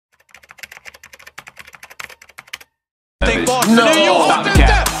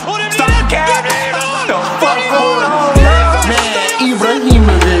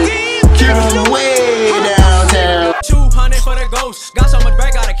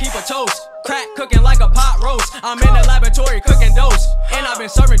keep a toast. Crack cooking like a pot roast. I'm in the laboratory cooking dose. And I've been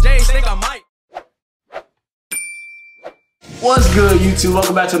serving J's, think I might. What's good, YouTube?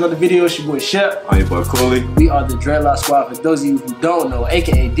 Welcome back to another video. It's your boy Shep. I'm your boy Cooley. We are the Dreadlocksquad. For those of you who don't know,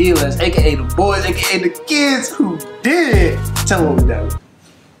 aka DLS, aka the boys, aka the kids who did. Tell them what we done.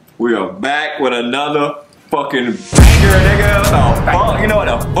 We are back with another fucking banger, nigga. What the fuck? You know what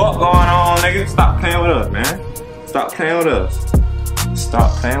the fuck going on, nigga? Stop playing with us, man. Stop playing with us.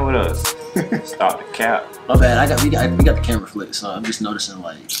 Stop playing with us. Stop the cap. My bad. We got the camera flipped, so I'm just noticing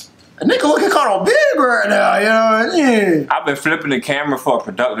like a nigga looking kind of big right now. You know what I mean? I've been flipping the camera for a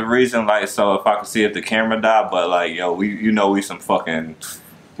productive reason, like so if I can see if the camera died. But like, yo, we some fucking.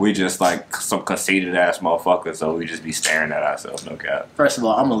 We just like some conceited ass motherfuckers, so we just be staring at ourselves, no cap. First of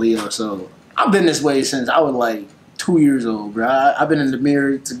all, I'm a Leo, so I've been this way since I was like 2 years old, bro. I've been in the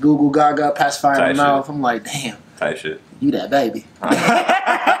mirror to Google Gaga, pacifier in my mouth. I'm like, damn. Type shit. You that baby. He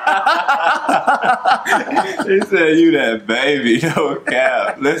said you that baby, no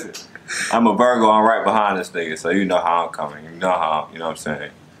cap. Listen, I'm a Virgo, I'm right behind this nigga, so you know how I'm coming. You know how, you know what I'm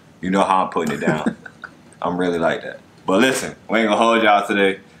saying? You know how I'm putting it down. I'm really like that. But listen, we ain't gonna hold y'all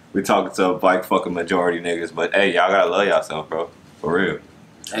today. We talking to a like fucking majority niggas, but hey, y'all gotta love yourself, bro. For real.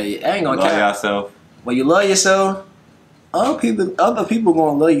 Hey, I ain't gonna love yourself. When you love yourself, other people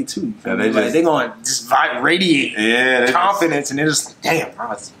gonna love you too. Yeah, they gonna just radiate confidence, and they're just damn,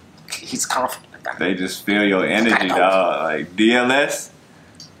 bro, he's confident. They just feel your energy, dog. Like DLS,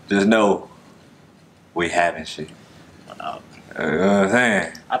 just know we having shit. You know what I'm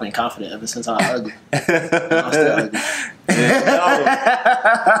saying? I've been confident ever since I was ugly. I'm still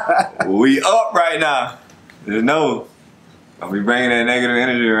ugly. We up right now. There's no. We bringing that negative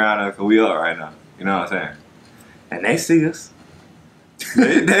energy around us because we up right now. You know what I'm saying? And they see us.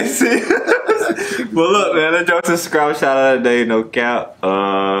 they see us. But look, man, let's jump to the subscribe shout out of the day. No cap.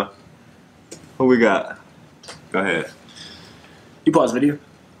 Who we got? Go ahead. You pause the video?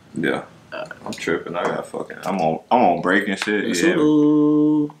 Yeah. I'm tripping. I got fucking. I'm on break and shit. Yeah.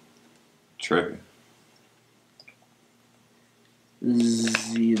 Tripping.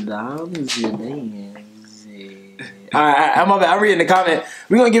 Zidane. Alright, I'm reading the comment.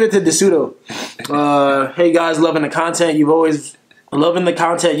 We're gonna give it to DeSudo. Hey guys, loving the content you've always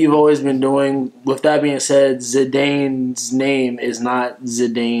been doing. With that being said, Zidane's name is not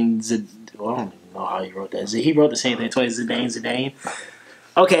Zidane. Well, I don't even know how he wrote that. He wrote the same thing twice. Zidane.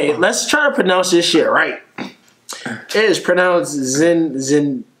 Okay, let's try to pronounce this shit right. It is pronounced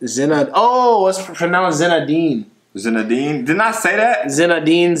Zinad. Oh, it's pronounced Zinedine. Zinedine? Didn't I say that?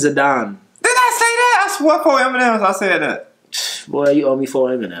 Zinedine Zidane. Did I say that? I swear for M&M's I said that. Boy, you owe me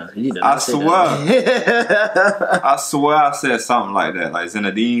 4 M&M's. I swear. I swear I said something like that. Like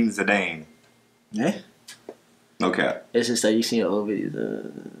Zinedine Zidane. Yeah? No cap. It's just that you seen old videos.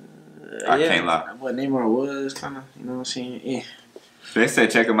 I can't lie. What Neymar was, kind of, you know what I'm saying? Yeah. They said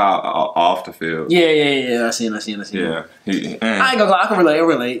check him out off the field. Yeah. I seen. Yeah. I ain't gonna lie, I can relate. You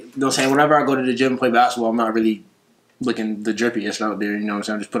know what I'm saying? Whenever I go to the gym and play basketball, I'm not really looking the drippiest out there. You know what I'm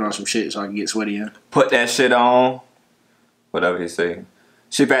saying? I just put on some shit so I can get sweaty in. Put that shit on. Whatever he say.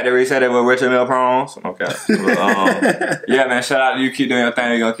 She back there reset it with Richard Mill Prawns. Okay. Yeah, man. Shout out to you. Keep doing your thing.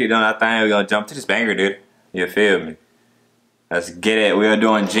 We're gonna keep doing our thing. We're gonna jump to this banger, dude. You feel me? Let's get it. We are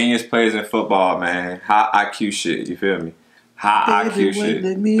doing genius plays in football, man. High IQ shit. You feel me? High IQ shit.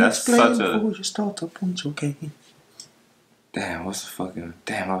 That's such a. Damn, what's the fucking.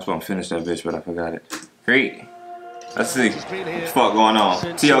 Damn, I was gonna finish that bitch, but I forgot it. Great. Let's see. What the fuck going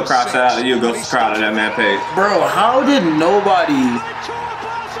on? T.O. Crowd, shout out to you. Go subscribe to that man page. Bro, how did nobody.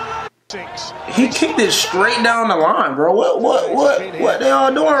 He kicked it straight down the line, bro. What they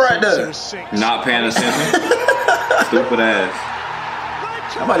all doing right there? Not paying attention. Stupid ass.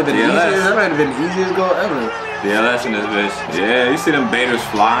 That might have been the easiest goal ever. DLS in this bitch. Yeah, you see them baiters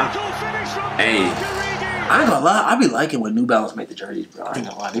flying? Hey. I ain't gonna lie, I be liking when New Balance make the jerseys, bro. I ain't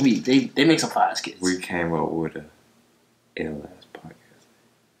gonna lie. They make some fire skits. We came up with a DLS podcast.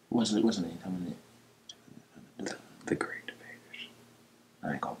 What's the name coming in? The Great Debaters.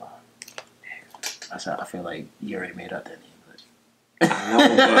 I ain't gonna lie. I feel like you already made up that name. I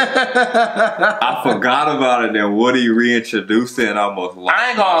forgot about it. Then Woody reintroduced it and almost lost. I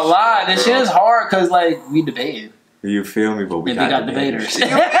ain't gonna lie, this shit is hard because like we debating. You feel me? But we got debaters. We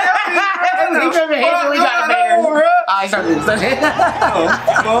got debaters. I started.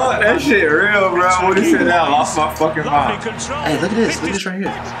 Oh, that shit real, bro. Woody said that. I lost my fucking mind. Hey, look at this. Look at this right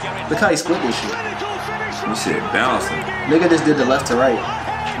here. Look how he split this shit. This shit bouncing. Nigga just did the left to right.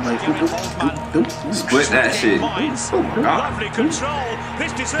 Like, Split that shit. Oh my god. He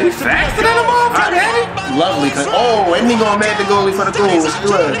faster than a motherfucker, ain't he? lovely. Oh, and he gonna make the goalie for the goals.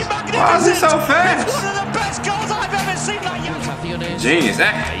 Look. Why is he so fast? Genius,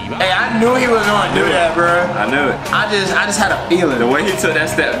 eh? Hey, I knew he was gonna do that, bro. I knew it. I just had a feeling. The way he took that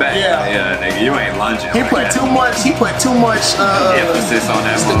step back. Yeah, nigga, you ain't lunging. He put too much emphasis on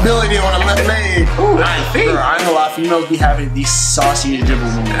that stability on the left leg. Ooh, I bro, I ain't gonna lie, females be having these saucy dribble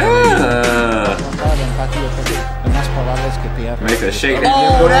moves. Make a shake that.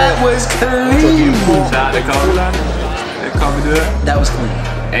 Oh, that was clean. Shout out to Kobe. That Kobe good. That was clean.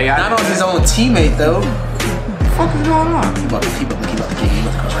 Hey, not on his own teammate though. What the fuck is going on? He about to kick. He about to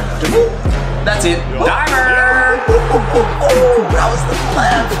come right now. That's it. Diver! That was the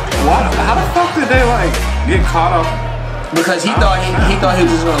left. What? How the fuck did they like get caught up? Because he thought he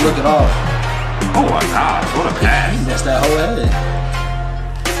was just gonna look it off. Oh my gosh, what a pass! He messed that whole head.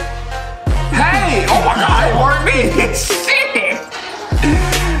 Hey! Oh my god, it worked me! Shit!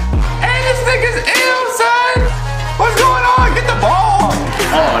 Hey, this nigga's ill, son! What's going on? Get the ball!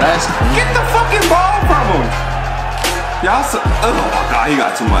 Oh, that's clean. Get the fucking ball from him! Y'all so, oh my god, he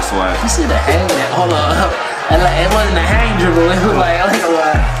got too much swag. You see the hang that? Hold on. It wasn't a hang dribble. It was like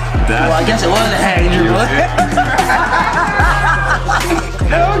well, I guess it was a hang dribble.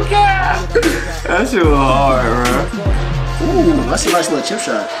 No cap! That shit was hard, bro. Ooh, that's a nice little chip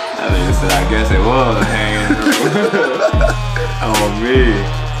shot. That nigga said, I guess it was a hanging dribble. Oh, me.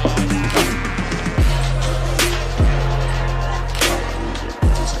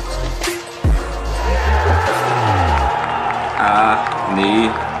 I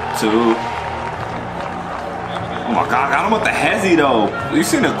need to. Oh my god, I got him with the hezzy though. You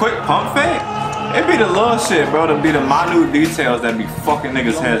seen the quick pump fake? It be the little shit, bro. To be the minute details that be fucking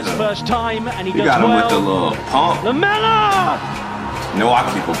niggas' heads up. You got him with the little pump. Lamella! You know I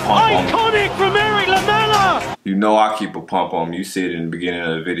keep a pump on me. Iconic from Eric Lamella! You know I keep a pump on me. You see it in the beginning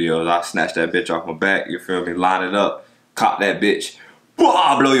of the videos. I snatch that bitch off my back. You feel me? Line it up. Cop that bitch.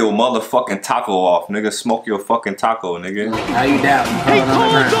 Blah, blow your motherfucking taco off, nigga. Smoke your fucking taco, nigga. How you down? He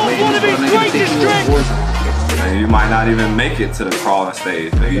calls on one of his greatest strengths! You might not even make it to the crawling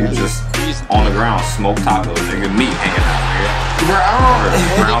stage, nigga. You just on the ground, smoke tacos, nigga. Meat hanging out, nigga. Bro,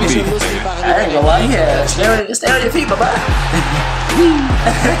 Ground beef, nigga. I ain't gonna lie, yeah. Stay on your feet, bye-bye.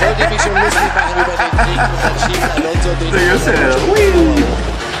 Nigga said, wee.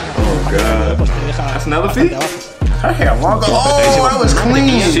 Oh, God. That's another feet? Her hair longer. Oh, that was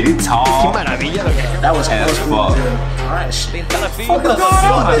clean. She tall. That was as fuck. Alright, shit. What the fuck?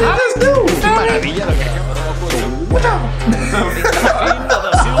 How this dude?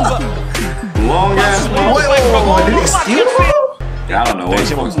 Long ass ball. Wait, did he steal the ball? Yeah, I don't know what the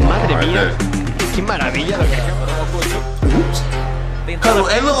fuck's going on right there. Oops.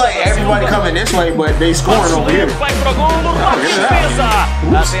 Cause it looked like everybody coming this way, but they scoring over here. Vai pro gol no defesa.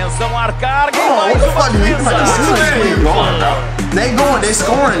 Atenção a carga. Oh, what the fuck do you think? They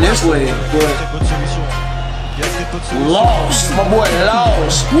scoring this way, but lost, my boy,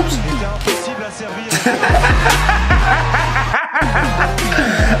 lost. Oops.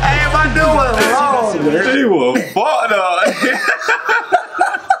 Hey, am I doing wrong? He was fucked up.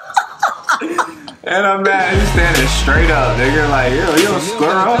 And I'm mad, he's standing straight up, nigga. Like, yo, you don't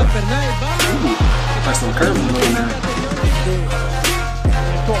square up. That's some curves going there.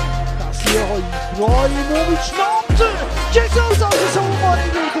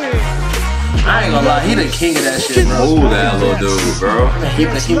 I ain't gonna lie, he the king of that shit, bro. Ooh, that little dude, bro. He oh,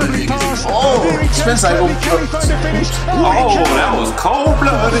 spin cycle. Oh, that was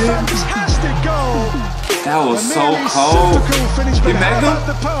cold-blooded. That was so cold. He mega?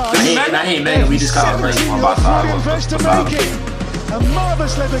 He ain't mega, we just caught it. I'm about to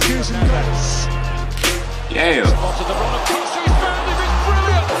yeah.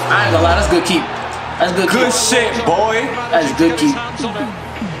 I ain't gonna lie, that's good keep. That's good keep. Good shit, boy. That's good keep.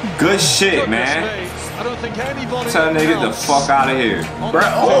 Good shit, man. Tell nigga get the fuck out of here. Bro,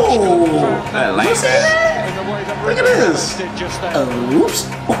 oh. That lame ass. Look at this. Oops.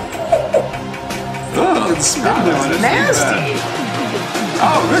 Ugh, nasty.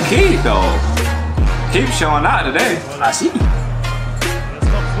 Oh, good keep though. Keep showing out today. I see.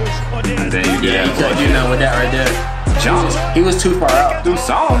 And then you Yeah, you couldn't do nothing with that right there. Jump. He was too far out. Do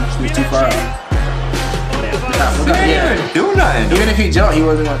something. He was too far out. He didn't even do nothing. Even if he jumped, he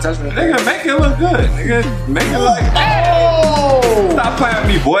wasn't gonna touch me. Nigga, make it look good. Nigga, make it look. Oh! Stop playing with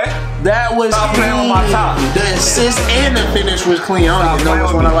me, boy. That was Stop clean. playing with my top. The assist and the finish was clean. I don't even know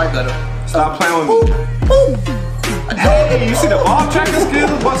which one I like better. Stop playing with me. Hey, you see the ball tracking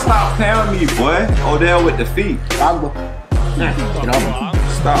skills? But stop playing with me, boy. Odell with the feet. Get off him.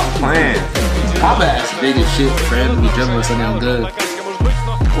 Stop playing. My ass big as shit for him to be dribbling so damn good.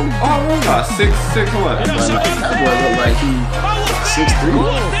 Oh, 6'6" what? But like, that boy look like he 6'3".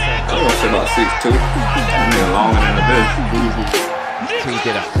 I don't say about 6'2". That nigga longer than a bitch.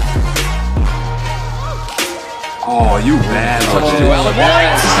 Oh, you bad little baby. Oh,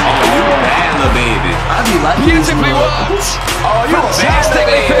 you bad little baby. I be like Beautifully worked. Oh, you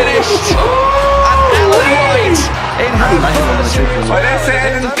Fantastically finished. And Alan White in what they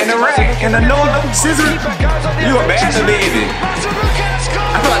said in the rack, in the north, scissor. You a bad little baby.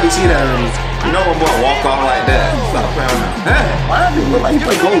 I feel like we see that already. You know when boy walk off like that. Stop playing with him. Why not he look like he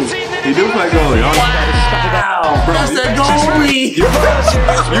play goalie? He do play goalie, y'all. Wow, bro. That's the goalie.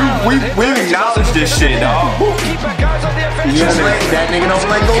 We acknowledge this shit, dog. Yeah, that nigga don't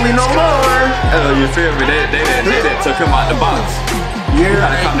play goalie no more. Oh, you feel me? They took him out the box. You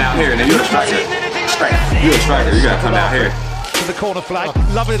gotta come down here, and then you're a striker. You're a striker. You gotta come down here. To the corner flag.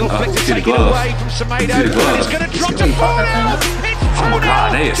 Lovely little flick to take it gloves. away from Semedo. See the gloves. He's going to drop the ball. Oh my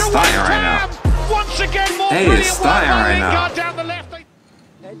God, they is stunning right now. Once again, more They is stunning right now. down the left.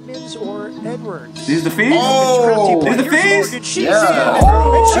 Edmonds or Edwards? These the fees? Oh. These the fees? Yeah.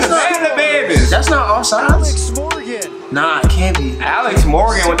 Oh, That's that's the babies. That's not offsides. Alex Morgan. Nah, it can't be. Alex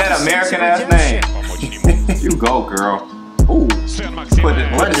Morgan with that American ass name. You go, girl. Ooh. Put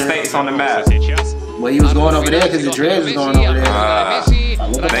the states on the map. Well, he was going over there because the Dreads was going over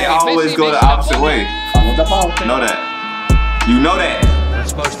there. They always go the opposite way. Follow the ball. Know that. You know that.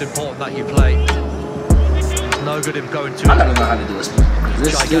 It's most important that you play. It's no good him going to I gotta know how to do this.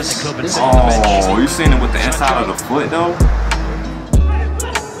 This Oh, you seen it with the inside of the foot though?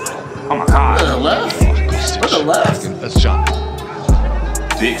 Oh my God. to the left. To the left.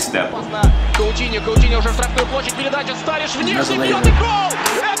 Big step. Coutinho уже в штрафную площадь, передача Стариш внешний бьет и гол!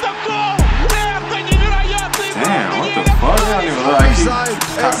 Это гол! Это невероятный гол! Damn, what the fuck? I don't even look like he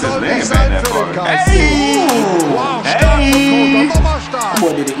cocked his leg back that far. Hey! Hey!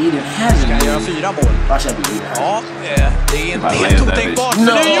 Boy, did it eat in hazard. Watch that be eating. Ja, det är inte helt otänkbart.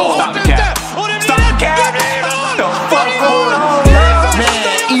 No! Stop the cap! Stop the cap! What the fuck going on? Man,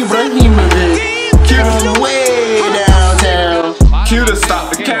 Ibrahimovic. From way downtown. Cue to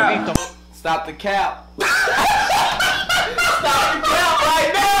stop the cap. Stop the cap. Stop the cap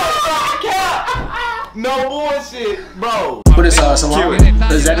right now! Stop the cap! No bullshit, bro. What is Salami?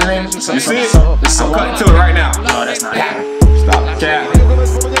 Is that his name? You see it? I'm cutting to it right now. No, that's not him. Stop the cap.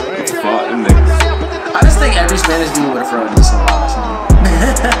 Fuck them niggas. I just think every Spanish dude would have thrown this Salami.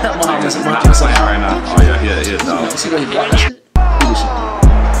 Mohammed Not playing right now. Oh yeah, he is dog. See where he blocked that shit? Look at shit.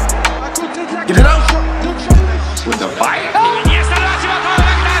 Get it out! With the bite.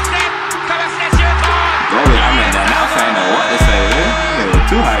 Goalie, I mean, now saying know what to say, man. They were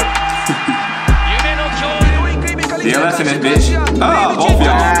too hype. DLS in this bitch. Oh, both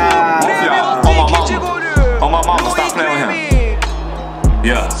y'all. Both y'all. On my mama. On my mama, stop playing with him.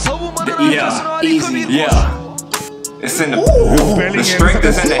 Yeah. Yeah. Easy. Yeah. It's in the strength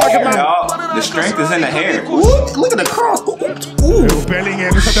is in the hair, y'all. The strength is in the hair. Look at the cross.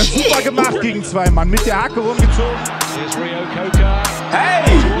 Bellingham hat das super gemacht gegen zwei Mann. Mit der Hacke rumgezogen. Here's Rio Coca. Hey,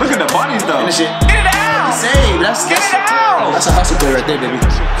 look at the bunnies though. Get it out. Save. That's a hustle play right there, baby.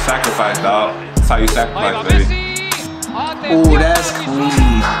 Sacrifice, dog. That's how you sacrifice, baby. Oh, that's clean.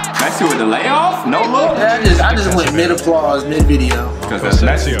 Messi with the layoff? No look? Yeah, I just went mid-applause, mid-video. Because that's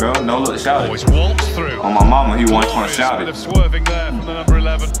Messi, bro. No look, shout it. On my mama, he one point shouted. Swerving there from the number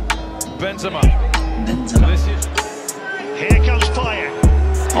 11. Benzema. Here comes fire.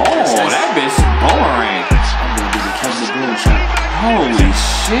 Oh, that bitch boomerang. Holy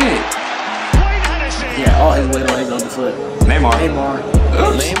shit. Yeah, all his weight on his other foot. Neymar.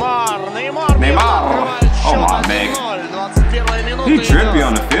 Oops. Neymar. Oh my man. He trippy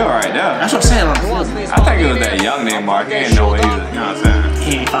on the field right there. That's what I'm saying on the field. I think it was that young Neymar. He didn't know what he was, you know what I'm saying?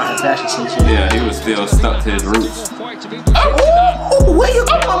 He ain't found his fashion sense yet. Yeah, he was still stuck to his roots. Oh, where you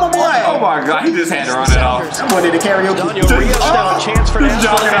going, my boy? Oh my God, he just had to run it off. That boy did a karaoke. He's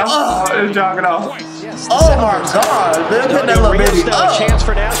jogging off. He's jogging off. Oh my God, man. Put that little baby up. Chance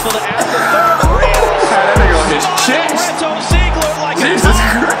for Nashville to add the third. Had that nigga on his chest. Jesus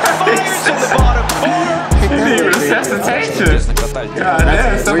Christ. He need resuscitation. God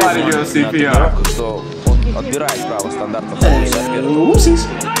damn, somebody give him CPR. Whoopsies.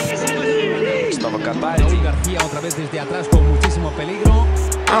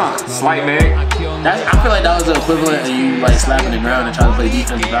 Slight leg. I feel like that was the equivalent of you like slapping the ground and trying to play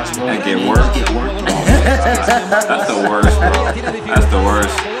defensive basketball. And get work. That's the worst, bro. That's the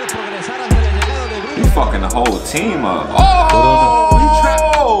worst. You fucking the whole team up. Oh! He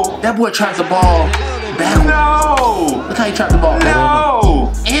trapped. That boy trapped the ball. Battle. No! Look how he trapped the ball.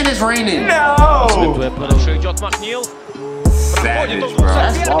 No! And it's raining. No! Дальше идет Макнил. Проходит он двух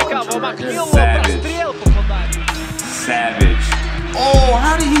соперников. Макнил прострел попадает. Savage. Oh,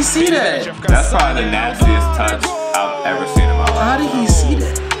 how did he see that? That's probably the nastiest touch I've ever seen in my life. How did he see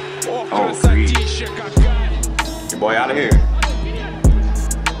that? Oh, sweet. Your boy out of here.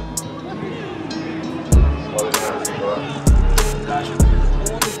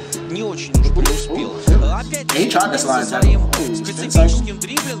 Не очень уж успел. Опять со своим специфическим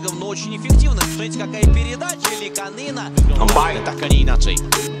дриблингом, но очень эффективно. Смотрите, какая передача или Канина. Tak, a nie inaczej.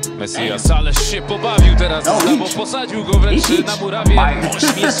 Messias, ale się pobawił teraz, bo posadził go wręcz na murawie.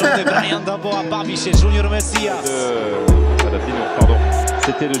 Ośmieszony Brian Daboa bawi się Junior Messias. Pardon,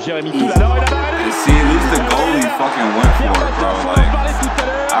 c'était de Jérémy Toul. Alors il a See, at least the goalie fucking went for it, bro. Like,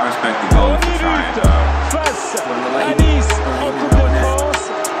 I respect the goalie for trying, bro.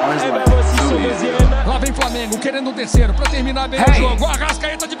 Lá vem Flamengo querendo um terceiro pra terminar bem o jogo.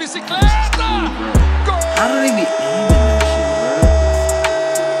 Arrascaeta de bicicleta. How did he be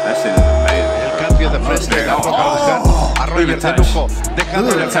That shit is amazing. El cambio de frente de campo para buscar a Roger de Lujo,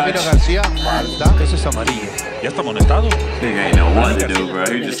 dejando el camino a García. Falta. Eso es amarillo. Ya está amonestado. Nigga ain't know what to do, bro.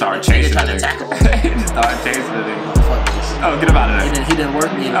 He just started chasing the nigga. He just started chasing the nigga. Oh, get up out of there. He didn't work.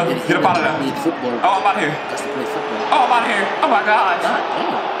 Get up out of there. Football. Oh, I'm out of here. That's to play football. Oh, I'm out of here. Oh my gosh.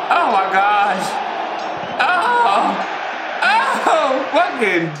 Oh my gosh. Oh. Oh,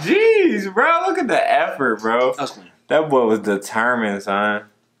 fucking jeez, bro. Look at the effort, bro. That's clean. That boy was determined, son.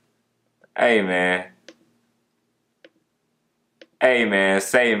 Hey, man. Hey, man.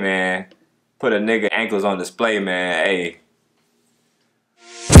 Say, man. Put a nigga ankles on display, man. Hey.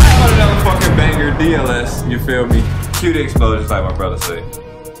 I another fucking banger, DLS. You feel me? Cue the explosions, like my brother said.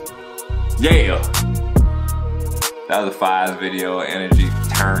 Yeah. That was a Fives video. Energy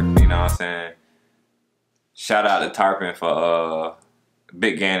turned, you know what I'm saying? Shout out to Tarpon for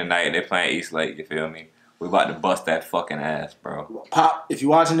big game tonight. They playing East Lake, you feel me? We about to bust that fucking ass, bro. Pop, if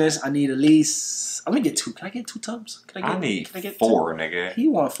you're watching this, I need at least... I'm gonna get 2. Can I get 2 tubs? I need 4, nigga. He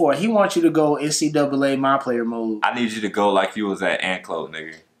want 4. He wants you to go NCAA my player mode. I need you to go like you was at Anclo,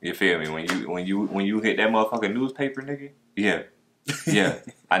 nigga. You feel me? When you hit that motherfucking newspaper, nigga. Yeah, yeah.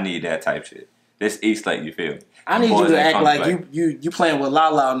 I need that type shit. This East Lake, you feel me? I need you to act like you playing with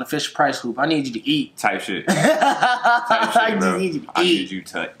Lala on the Fisher Price hoop. I need you to eat. Type shit. I bro. need you to I eat. need you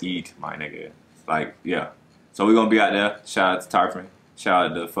to eat, my nigga. Like, yeah. So we're gonna be out there. Shout out to Tarpon.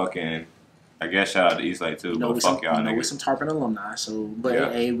 Shout out to fucking, I guess shout out to East Lake too. But fuck y'all niggas. We're some Tarpon alumni, so but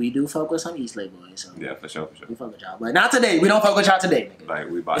Yeah. hey, we do fuck with some East Lake boys. So Yeah, for sure. we fuck with y'all, but not today. We don't fuck with y'all today, nigga. Like,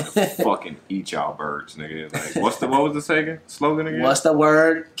 we about to fucking eat y'all birds, nigga. Like, what was the slogan again? What's the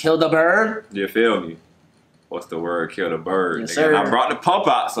word? Kill the bird. You feel me? What's the word? Kill the bird, Yes, nigga. sir. And I brought the pump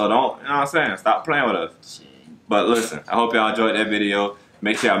out, so don't, you know what I'm saying? Stop playing with us. Shit. But listen, I hope y'all enjoyed that video.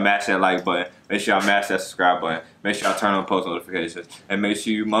 Make sure y'all mash that like button. Make sure y'all mash that subscribe button. Make sure y'all turn on post notifications. And make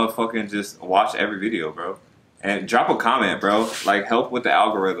sure you motherfucking just watch every video, bro. And drop a comment, bro. Like, help with the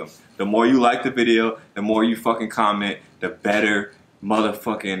algorithm. The more you like the video, the more you fucking comment, the better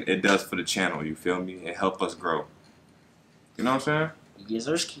motherfucking it does for the channel. You feel me? It help us grow. You know what I'm saying? Yes,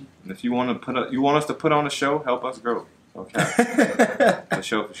 Ersky. And if you want us to put on a show, help us grow. Okay. For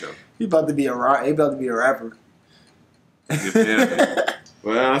sure. He about to be a rapper. You feel me?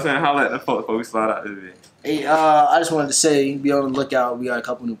 Well, you know what I'm saying? Holla at the folks before we slide out this video. Hey, I just wanted to say, be on the lookout. We got a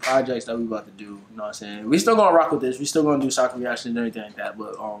couple new projects that we about to do. You know what I'm saying? We still gonna rock with this. We still gonna do soccer reactions and everything like that.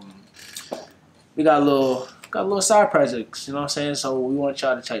 But we got a little side projects. You know what I'm saying? So we want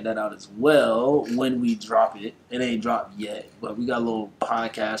y'all to check that out as well when we drop it. It ain't dropped yet, but we got a little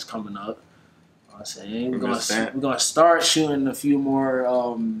podcast coming up. You know what I'm saying? We're gonna start shooting a few more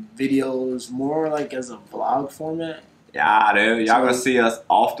videos, more like as a vlog format. Yeah, dude. Y'all gonna see us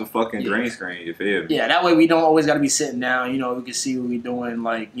off the fucking green screen, you feel me? Yeah, that way we don't always gotta be sitting down, you know, we can see what we doing,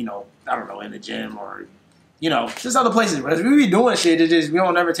 like, you know, I don't know, in the gym or, you know, just other places. But if we be doing shit, it's just, we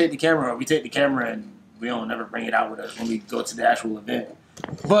don't never take the camera. We take the camera and we don't never bring it out with us when we go to the actual event.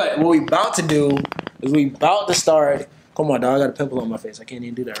 But what we about to do is we about to start, come on, dog, I got a pimple on my face. I can't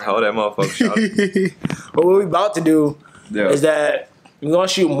even do that right Hold that motherfucker shot. But what we about to do is that we're gonna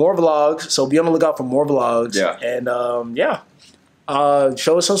shoot more vlogs, so be on the lookout for more vlogs. Yeah. And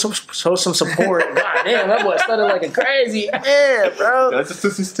show some support. God damn, that boy started like a crazy man, bro. Show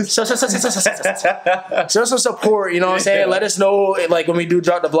some support, you know what I'm saying? Let us know, like, when we do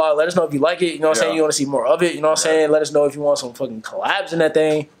drop the vlog, let us know if you like it, you know what I'm saying? You want to see more of it, you know what I'm saying? Let us know if you want some fucking collabs in that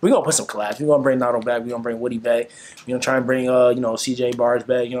thing. We're going to put some collabs. We're going to bring Nato back. We're going to bring Woody back. We're going to try and bring, CJ Bars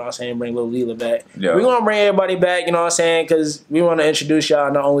back, you know what I'm saying? Bring Lil Leela back. Yeah. We're going to bring everybody back, you know what I'm saying? Because we want to introduce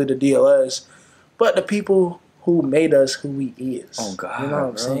y'all not only to DLS, but the people who made us who we is. Oh God, you know what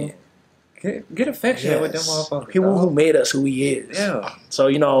I'm saying? Get affectionate with them motherfuckers. People who made us who we is. Yeah. So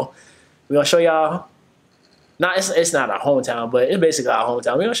you know, we gonna show y'all. It's not our hometown, but it's basically our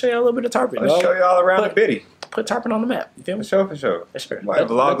hometown. We gonna show y'all a little bit of Tarpon. I'll show y'all around the bitty. Put Tarpon on the map. You feel me? For sure. That's fair. Might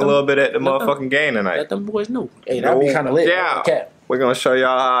vlog a little bit at the motherfucking game tonight. Let them boys know. Hey, that'd be kind of lit. Yeah. We're gonna show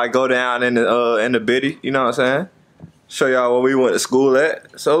y'all how I go down in the bitty. You know what I'm saying? Show y'all where we went to school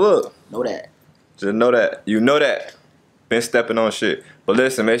at. So look. Know that. Just know that. You know that. Been stepping on shit. But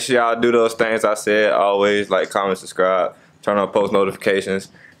listen, make sure y'all do those things I said. Always like, comment, subscribe, turn on post notifications,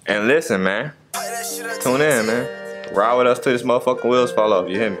 and listen, man. Tune in, man. Ride with us till this motherfucking wheels fall off.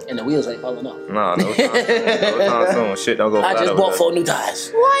 You hear me? And the wheels ain't falling off. Nah, no time soon. Shit don't go flat. I just bought 4 new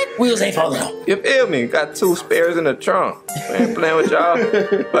tires. What? Wheels ain't falling off. You feel me? Got 2 spares in the trunk. I ain't playing with y'all.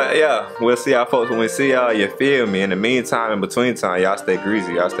 But yeah, we'll see y'all folks when we see y'all. You feel me? In the meantime, in between time, y'all stay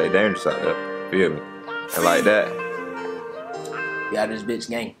greasy. Y'all stay dangerous out there. Feel me? And like that. Y'all this bitch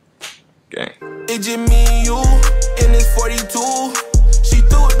gang. Gang. It's just me and you in this 42.